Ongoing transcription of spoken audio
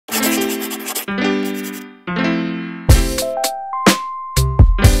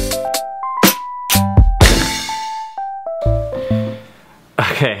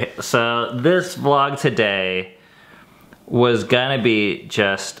Okay, so this vlog today was gonna be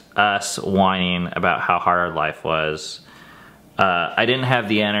just us whining about how hard our life was. I didn't have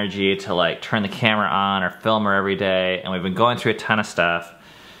the energy to like turn the camera on or film her every day, and we've been going through a ton of stuff.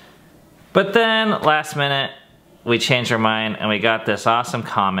 But then last minute, we changed our mind and we got this awesome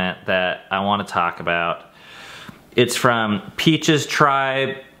comment that I want to talk about. It's from Peach's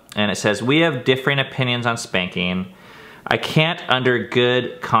Tribe, and it says, "We have differing opinions on spanking. I can't under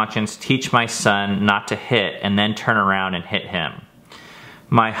good conscience teach my son not to hit and then turn around and hit him.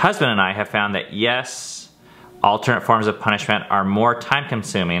 My husband and I have found that yes, alternate forms of punishment are more time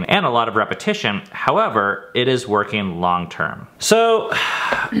consuming and a lot of repetition. However, it is working long term." So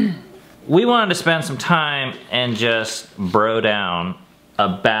we wanted to spend some time and just bro down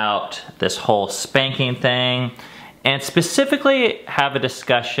about this whole spanking thing, and specifically have a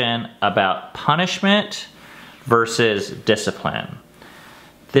discussion about punishment versus discipline.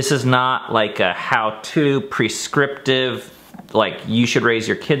 This is not like a how-to prescriptive, like you should raise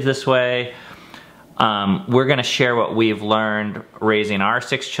your kids this way. We're gonna share what we've learned raising our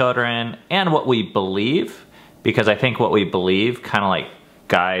 6 children and what we believe, because I think what we believe kind of like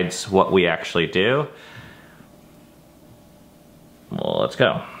guides what we actually do. Well, let's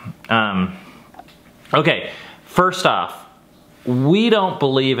go. Okay, first off, we don't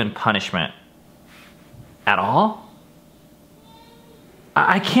believe in punishment at all.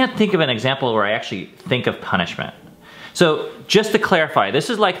 I can't think of an example where I actually think of punishment. So just to clarify, this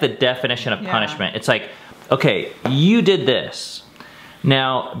is like the definition of punishment. It's like, okay, you did this.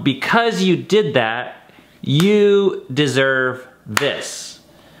 Now, because you did that, you deserve this.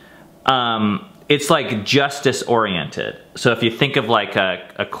 It's like justice oriented. So if you think of like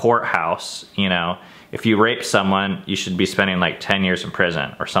a courthouse, you know, if you rape someone, you should be spending like 10 years in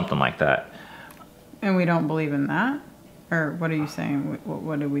prison or something like that. And we don't believe in that? Or what are you saying?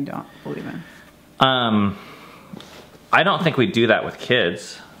 What do we don't believe in? I don't think we do that with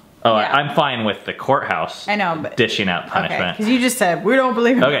kids. Oh, yeah. I'm fine with the courthouse. I know, but dishing out punishment. Because you just said we don't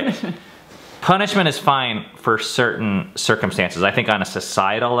believe in punishment. Punishment is fine for certain circumstances. I think on a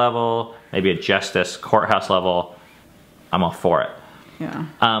societal level, maybe a justice courthouse level, I'm all for it.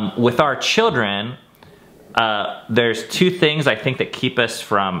 Yeah. With our children, there's 2 things I think that keep us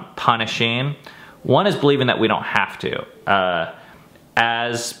from punishing. One is believing that we don't have to.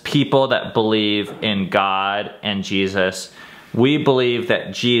 As people that believe in God and Jesus, we believe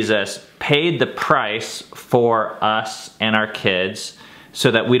that Jesus paid the price for us and our kids so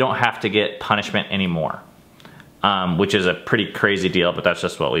that we don't have to get punishment anymore, which is a pretty crazy deal, but that's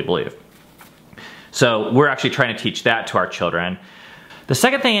just what we believe. So we're actually trying to teach that to our children. The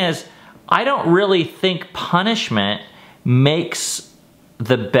second thing is, I don't really think punishment makes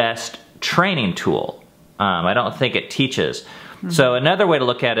the best training tool. I don't think it teaches. So another way to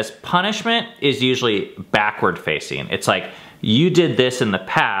look at it is punishment is usually backward facing. It's like, you did this in the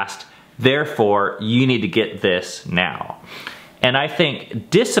past, therefore you need to get this now. And I think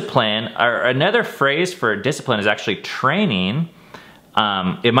discipline, or another phrase for discipline is actually training.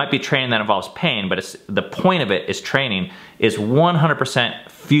 It might be training that involves pain, but the point of it is training is 100%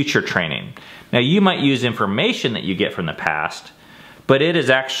 future training. Now you might use information that you get from the past, but it is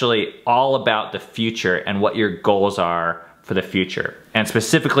actually all about the future and what your goals are for the future. And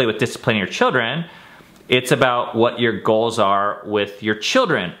specifically with disciplining your children, it's about what your goals are with your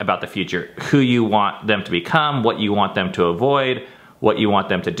children about the future, who you want them to become, what you want them to avoid, what you want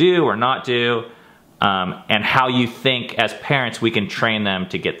them to do or not do, and how you think as parents we can train them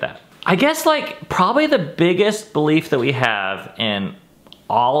to get that. I guess like probably the biggest belief that we have in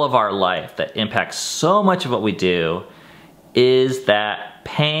all of our life that impacts so much of what we do is that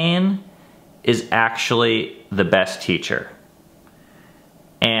pain is actually the best teacher.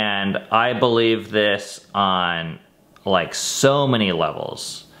 And I believe this on like so many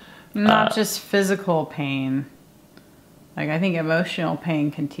levels. Not just physical pain. Like I think emotional pain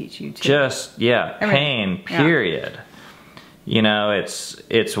can teach you too. Just, yeah, pain, period. Yeah. You know,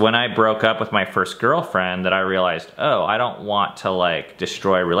 it's when I broke up with my first girlfriend that I realized, oh, I don't want to like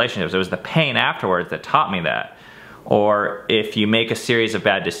destroy relationships. It was the pain afterwards that taught me that. Or if you make a series of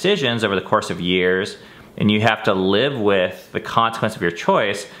bad decisions over the course of years and you have to live with the consequence of your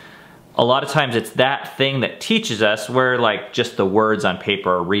choice, a lot of times it's that thing that teaches us, where like just the words on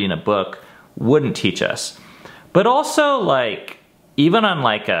paper or reading a book wouldn't teach us. But also like, even on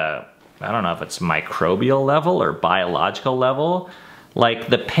like a, I don't know if it's microbial level or biological level, like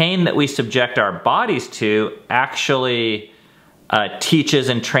the pain that we subject our bodies to actually teaches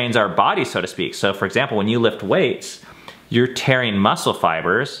and trains our body, so to speak. So for example, when you lift weights, you're tearing muscle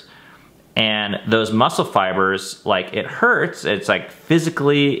fibers, And those muscle fibers, like it hurts, it's like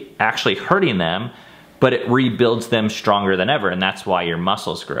physically actually hurting them, but it rebuilds them stronger than ever, and that's why your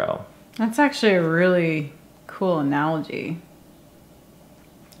muscles grow. That's actually a really cool analogy.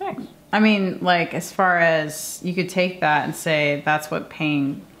 Thanks. I mean, like, as far as you could take that and say that's what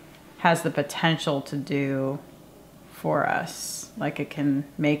pain has the potential to do for us. Like, it can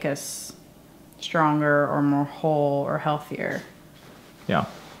make us stronger or more whole or healthier. Yeah.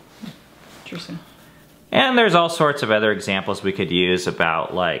 Interesting. And there's all sorts of other examples we could use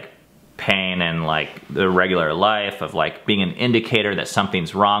about like pain and like the regular life of like being an indicator that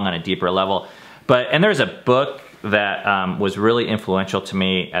something's wrong on a deeper level. And there's a book that was really influential to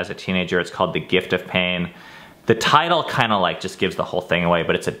me as a teenager. It's called The Gift of Pain. The title kind of like just gives the whole thing away,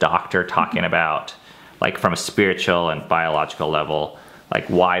 but it's a doctor talking about like from a spiritual and biological level, like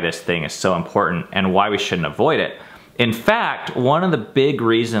why this thing is so important and why we shouldn't avoid it. In fact, one of the big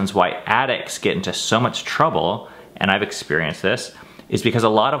reasons why addicts get into so much trouble, and I've experienced this, is because a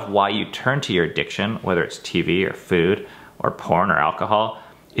lot of why you turn to your addiction, whether it's TV or food or porn or alcohol,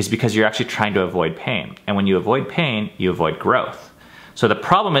 is because you're actually trying to avoid pain. And when you avoid pain, you avoid growth. So the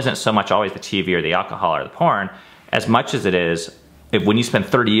problem isn't so much always the TV or the alcohol or the porn, as much as it is when you spend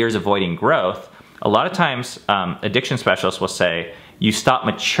 30 years avoiding growth. A lot of times addiction specialists will say you stop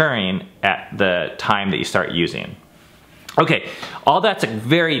maturing at the time that you start using. Okay, all that's a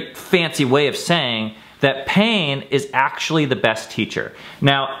very fancy way of saying that pain is actually the best teacher.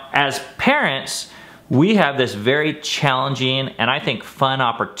 Now, as parents, we have this very challenging and I think fun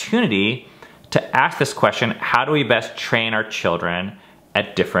opportunity to ask this question: how do we best train our children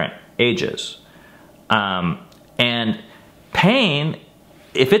at different ages? And pain,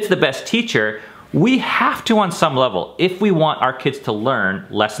 if it's the best teacher, we have to, on some level, if we want our kids to learn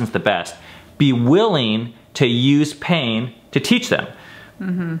lessons the best, be willing to use pain to teach them.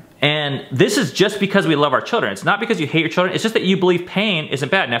 Mm-hmm. And this is just because we love our children. It's not because you hate your children. It's just that you believe pain isn't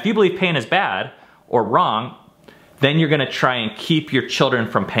bad. Now, if you believe pain is bad or wrong, then you're going to try and keep your children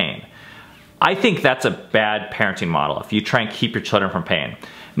from pain. I think that's a bad parenting model, if you try and keep your children from pain.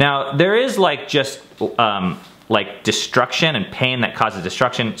 Now, there is like just like destruction and pain that causes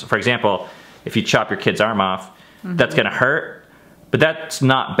destruction. So for example, if you chop your kid's arm off, mm-hmm. that's going to hurt. But that's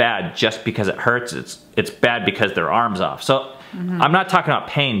not bad just because it hurts. It's bad because their arm's off. So mm-hmm. I'm not talking about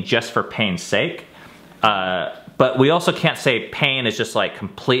pain just for pain's sake. But we also can't say pain is just like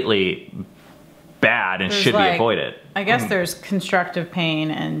completely bad and should be avoided. I guess there's constructive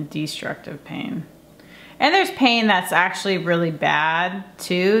pain and destructive pain. And there's pain that's actually really bad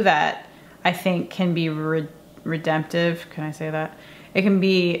too, that I think can be redemptive. Can I say that? It can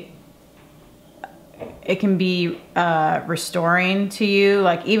be restoring to you.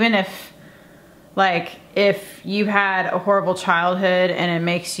 Like, even if you had a horrible childhood and it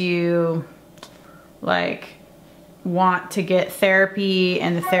makes you like want to get therapy,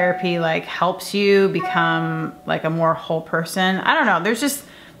 and the therapy like helps you become like a more whole person. I don't know.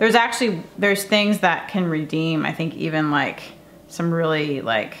 There's things that can redeem, I think, even like some really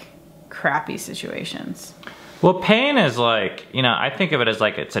like crappy situations. Well, pain is like, I think of it as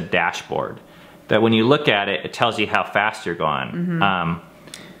like it's a dashboard. That when you look at it, it tells you how fast you're going. Mm-hmm.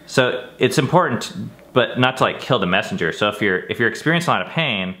 So it's important, but not to like kill the messenger. So if you're experiencing a lot of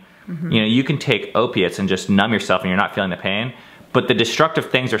pain, mm-hmm. You can take opiates and just numb yourself and you're not feeling the pain, but the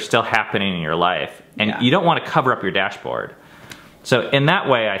destructive things are still happening in your life, and you don't want to cover up your dashboard. So in that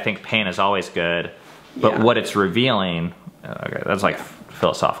way, I think pain is always good, but what it's revealing, okay, that's like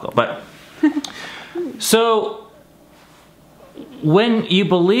philosophical. But so when you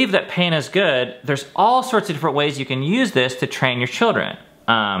believe that pain is good, there's all sorts of different ways you can use this to train your children.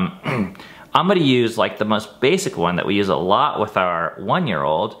 I'm going to use like the most basic one that we use a lot with our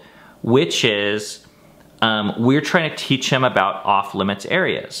 1-year-old, which is we're trying to teach him about off-limits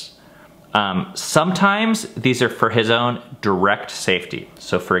areas. Sometimes these are for his own direct safety.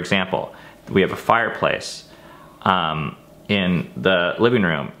 So for example, we have a fireplace in the living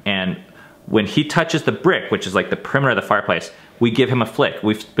room, and when he touches the brick, which is like the perimeter of the fireplace, we give him a flick.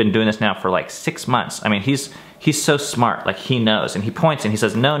 We've been doing this now for like 6 months. I mean, he's so smart, like he knows, and he points and he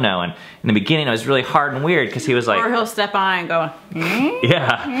says no, no. And in the beginning it was really hard and weird because he was like, or he'll step on and go,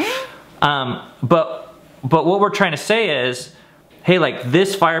 yeah. But what we're trying to say is, hey, like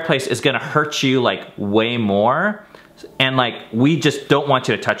this fireplace is gonna hurt you like way more, and like we just don't want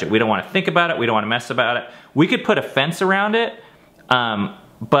you to touch it. We don't want to think about it. We don't want to mess about it. We could put a fence around it,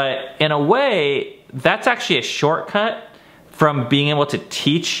 but in a way, that's actually a shortcut from being able to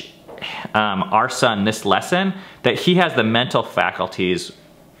teach our son this lesson, that he has the mental faculties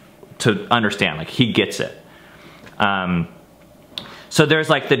to understand, like he gets it. So there's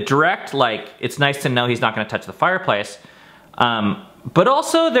like the direct, like, it's nice to know he's not gonna touch the fireplace. But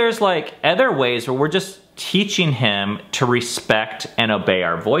also there's like other ways where we're just teaching him to respect and obey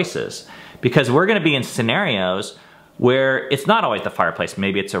our voices. Because we're gonna be in scenarios where it's not always the fireplace.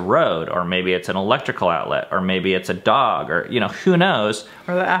 Maybe it's a road, or maybe it's an electrical outlet, or maybe it's a dog, or, you know, who knows.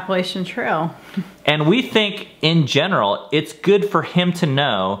 Or the Appalachian Trail. And we think, in general, it's good for him to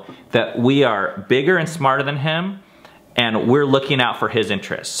know that we are bigger and smarter than him, and we're looking out for his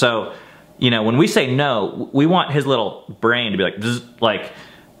interests. So, you know, when we say no, we want his little brain to be like,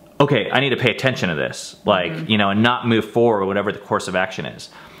 okay, I need to pay attention to this, like, you know, and not move forward, whatever the course of action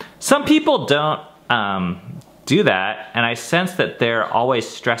is. Some people don't do that, and I sense that they're always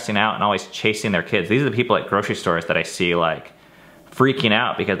stressing out and always chasing their kids. These are the people at grocery stores that I see like freaking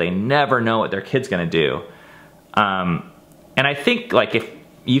out because they never know what their kid's gonna do. And I think like if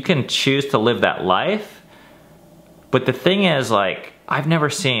you can choose to live that life, but the thing is, like, I've never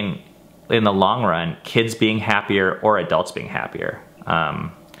seen in the long run kids being happier or adults being happier.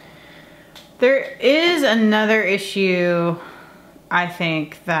 There is another issue, I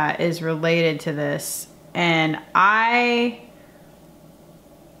think, that is related to this. And I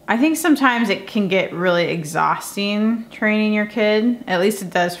think sometimes it can get really exhausting training your kid. At least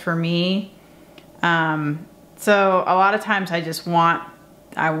it does for me. So a lot of times I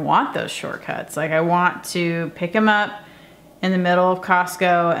want those shortcuts. Like, I want to pick him up in the middle of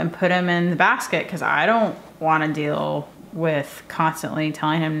Costco and put him in the basket because I don't want to deal with constantly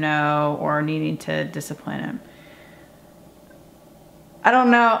telling him no or needing to discipline him. I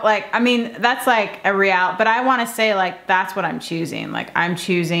don't know, like, I mean, that's like a reality, but I want to say, like, that's what I'm choosing. Like, I'm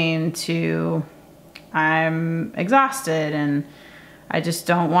exhausted and I just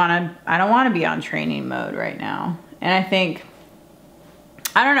don't want to be on training mode right now. And I think,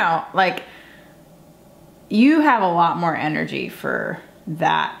 I don't know, like, you have a lot more energy for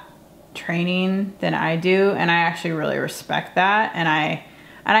that training than I do. And I actually really respect that. And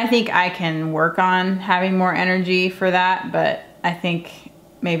I think I can work on having more energy for that, but I think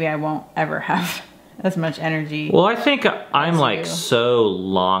maybe I won't ever have as much energy. Well, I think I'm like so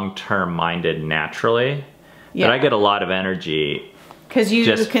long-term minded naturally that I get a lot of energy. Because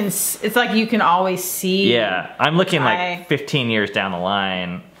it's like you can always see. Yeah, I'm looking like 15 years down the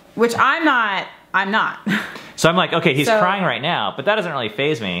line. Which I'm not. So I'm like, okay, he's crying right now, but that doesn't really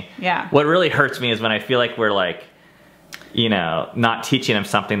faze me. Yeah. What really hurts me is when I feel like we're like, you know, not teaching him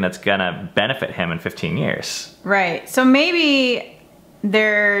something that's gonna benefit him in 15 years. Right. So maybe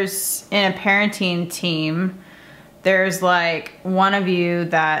there's, in a parenting team, there's like one of you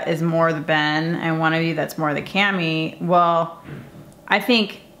that is more the Ben and one of you that's more the Cammy. Well, I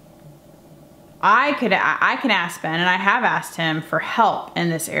think I can ask Ben, and I have asked him for help in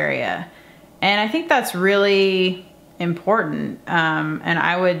this area. And I think that's really important. And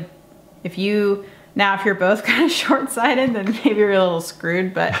I would, if you're both kind of short-sighted, then maybe you're a little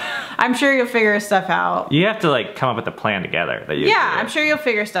screwed, but I'm sure you'll figure stuff out. You have to like come up with a plan together. Yeah, I'm sure you'll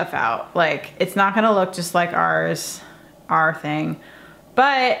figure stuff out. Like, it's not gonna look just like our thing.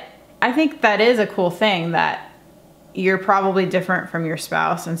 But I think that is a cool thing, that you're probably different from your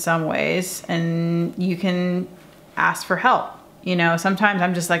spouse in some ways, and you can ask for help. You know, sometimes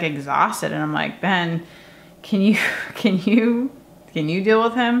I'm just like exhausted and I'm like, Ben, can you deal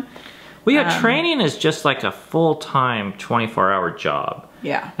with him? Well, yeah, training is just like a full-time 24-hour job.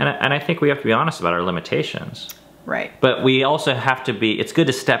 Yeah. And I think we have to be honest about our limitations. Right. But we also have to be, it's good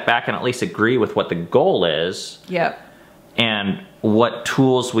to step back and at least agree with what the goal is. Yep. And what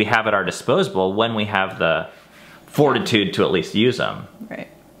tools we have at our disposal when we have the fortitude to at least use them. Right.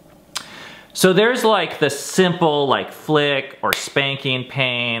 So there's like the simple like flick or spanking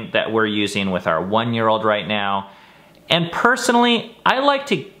pain that we're using with our 1-year-old right now. And personally, I like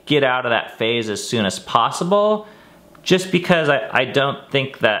to get out of that phase as soon as possible, just because I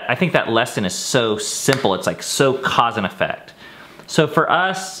think that lesson is so simple. It's like so cause and effect. So for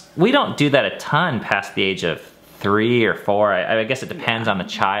us, we don't do that a ton past the age of 3 or 4. I guess it depends on the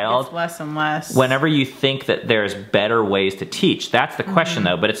child. It's less and less. Whenever you think that there's better ways to teach, that's the question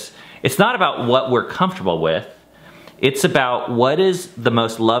though. But it's not about what we're comfortable with. It's about what is the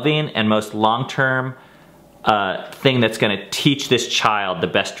most loving and most long-term thing that's going to teach this child the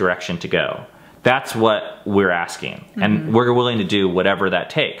best direction to go. That's what we're asking, and we're willing to do whatever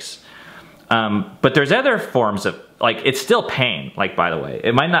that takes. But there's other forms of, like, it's still pain, like, by the way.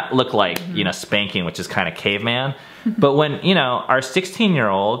 It might not look like, you know, spanking, which is kind of caveman, but when, you know, our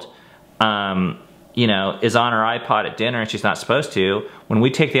 16-year-old, you know, is on her iPod at dinner and she's not supposed to, when we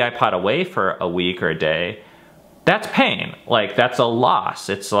take the iPod away for a week or a day, that's pain. Like, that's a loss.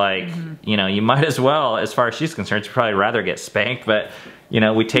 It's like, you know, you might as well, as far as she's concerned, she'd probably rather get spanked, but, you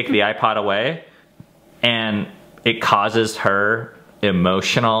know, we take the iPod away and it causes her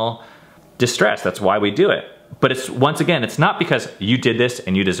emotional distress. That's why we do it. But it's, once again, it's not because you did this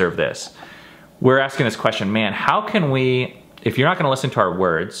and you deserve this. We're asking this question, man, how can we, if you're not gonna listen to our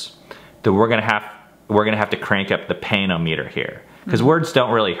words, then we're gonna have to crank up the pain-o-meter here. Because words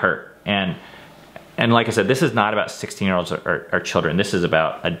don't really hurt. And like I said, this is not about 16-year-olds or children. This is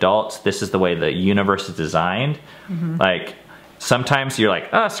about adults. This is the way the universe is designed. Like, sometimes you're like,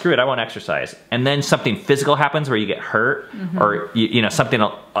 oh, screw it, I won't exercise. And then something physical happens where you get hurt, or you know, something,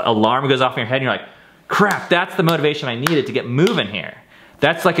 alarm goes off in your head, and you're like, crap, that's the motivation I needed to get moving here.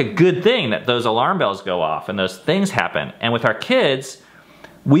 That's like a good thing that those alarm bells go off and those things happen. And with our kids,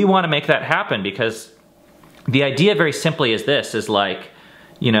 we want to make that happen, because the idea very simply is this, is like,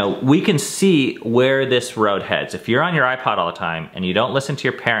 you know, we can see where this road heads. If you're on your iPod all the time and you don't listen to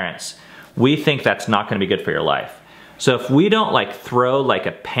your parents, we think that's not going to be good for your life. So if we don't like throw like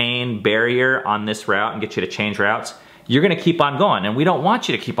a pain barrier on this route and get you to change routes, you're going to keep on going, and we don't want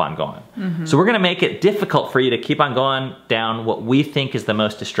you to keep on going. So we're going to make it difficult for you to keep on going down what we think is the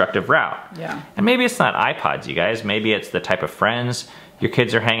most destructive route. Yeah. And maybe it's not iPods, you guys. Maybe it's the type of friends your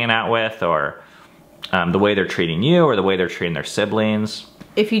kids are hanging out with, or the way they're treating you, or the way they're treating their siblings.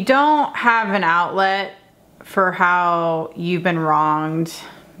 If you don't have an outlet for how you've been wronged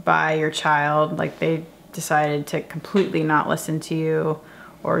by your child, like they decided to completely not listen to you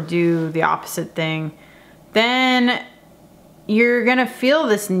or do the opposite thing, then you're gonna feel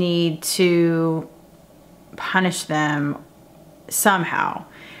this need to punish them somehow.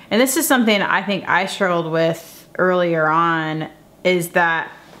 And this is something I think I struggled with earlier on, is that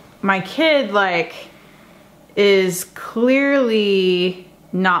my kid like is clearly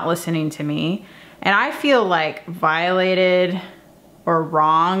not listening to me, and I feel like violated or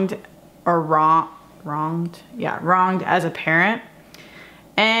wronged as a parent.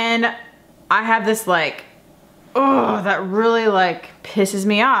 And I have this like, oh, that really like pisses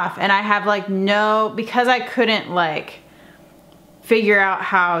me off. And I have like because I couldn't like figure out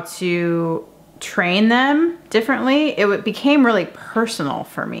how to train them differently, it became really personal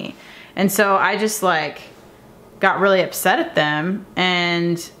for me. And so I just like got really upset at them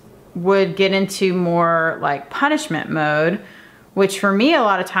and would get into more like punishment mode, which for me a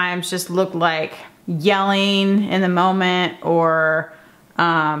lot of times just looked like yelling in the moment, or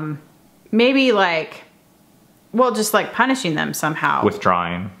maybe like, well, just like punishing them somehow.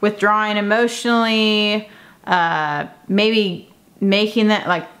 Withdrawing emotionally, maybe making that,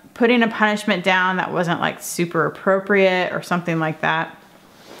 like putting a punishment down that wasn't like super appropriate or something like that.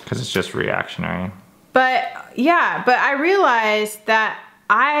 Because it's just reactionary. But yeah, but I realized that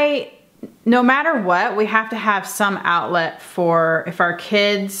no matter what, we have to have some outlet for, if our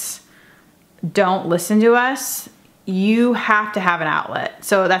kids don't listen to us, you have to have an outlet.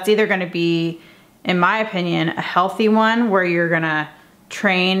 So that's either going to be, in my opinion, a healthy one where you're going to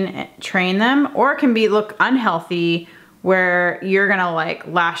train them, or it can be look unhealthy where you're going to like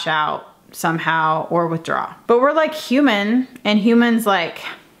lash out somehow or withdraw. But we're like human, and humans like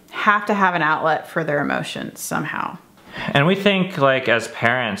have to have an outlet for their emotions somehow. And we think like as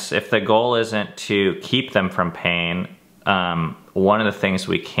parents, if the goal isn't to keep them from pain, one of the things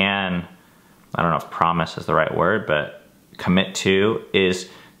we can, I don't know if promise is the right word, but commit to, is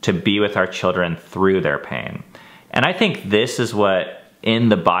to be with our children through their pain. And I think this is what in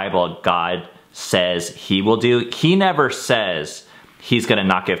the Bible God says he will do. He never says he's gonna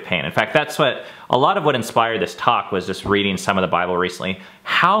not give pain. In fact, that's what, a lot of what inspired this talk was just reading some of the Bible recently,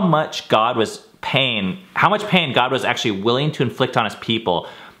 how much pain God was actually willing to inflict on his people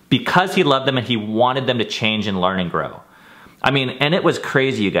because he loved them and he wanted them to change and learn and grow. I mean, and it was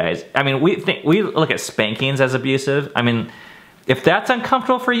crazy, you guys. I mean, we look at spankings as abusive. I mean, if that's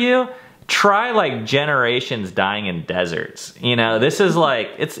uncomfortable for you, try like generations dying in deserts. You know, this is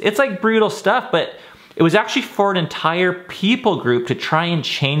like, it's like brutal stuff, but it was actually for an entire people group to try and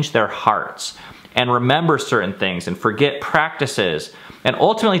change their hearts and remember certain things and forget practices and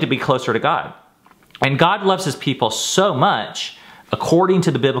ultimately to be closer to God. And God loves his people so much, according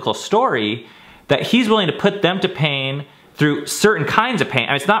to the biblical story, that he's willing to put them to pain through certain kinds of pain.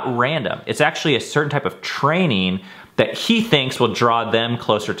 I mean, it's not random. It's actually a certain type of training that he thinks will draw them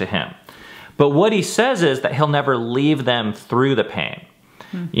closer to him. But what he says is that he'll never leave them through the pain.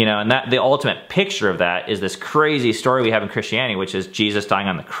 You know, and that the ultimate picture of that is this crazy story we have in Christianity, which is Jesus dying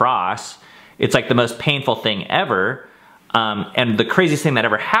on the cross. It's like the most painful thing ever. And the craziest thing that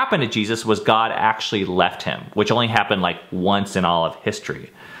ever happened to Jesus was God actually left him, which only happened like once in all of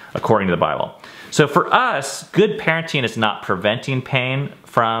history. according to the Bible. So for us, good parenting is not preventing pain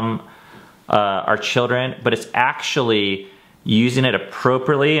from our children, but it's actually using it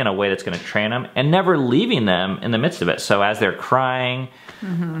appropriately in a way that's going to train them and never leaving them in the midst of it. So as they're crying,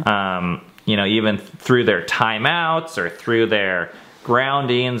 you know, even through their timeouts or through their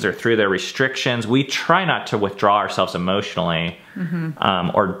groundings or through their restrictions, we try not to withdraw ourselves emotionally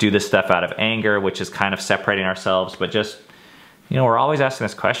or do this stuff out of anger, which is kind of separating ourselves, but just, you know, we're always asking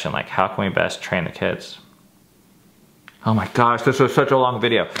this question, like, how can we best train the kids? Oh my gosh, this was such a long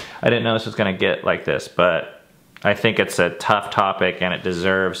video. I didn't know this was gonna get like this, but I think it's a tough topic and it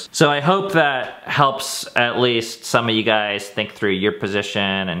deserves. So I hope that helps at least some of you guys think through your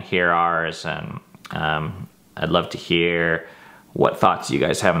position and hear ours. And I'd love to hear what thoughts you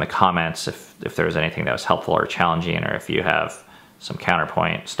guys have in the comments, if there was anything that was helpful or challenging, or if you have some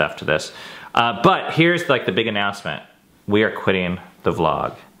counterpoint stuff to this. But here's like the big announcement. We are quitting the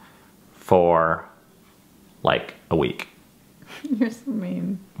vlog for like a week. You're so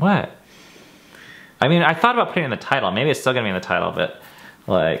mean. What? I mean, I thought about putting it in the title. Maybe it's still gonna be in the title, but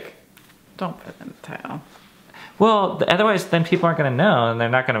like... Don't put it in the title. Well, otherwise then people aren't gonna know and they're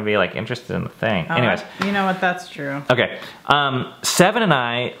not gonna be like interested in the thing. Anyways. You know what, that's true. Okay, Seven and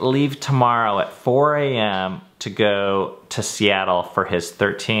I leave tomorrow at 4 a.m. to go to Seattle for his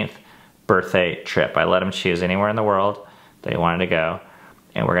 13th birthday trip. I let him choose anywhere in the world that he wanted to go.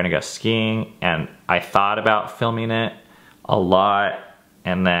 And we're gonna go skiing. And I thought about filming it a lot.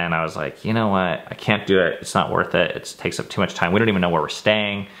 And then I was like, you know what? I can't do it. It's not worth it. It takes up too much time. We don't even know where we're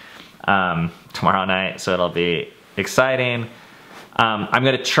staying tomorrow night, so it'll be exciting. I'm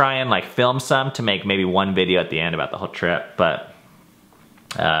gonna try and like film some to make maybe one video at the end about the whole trip, but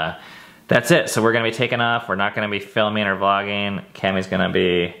that's it. So we're gonna be taking off. We're not gonna be filming or vlogging. Cammy's gonna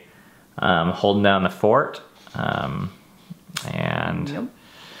be holding down the fort. And Yep.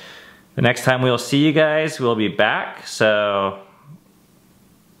 the next time we'll see you guys, we'll be back. So.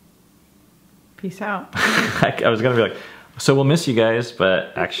 Peace out. I was gonna be like, so we'll miss you guys,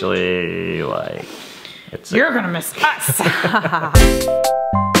 but actually, like, You're gonna miss us.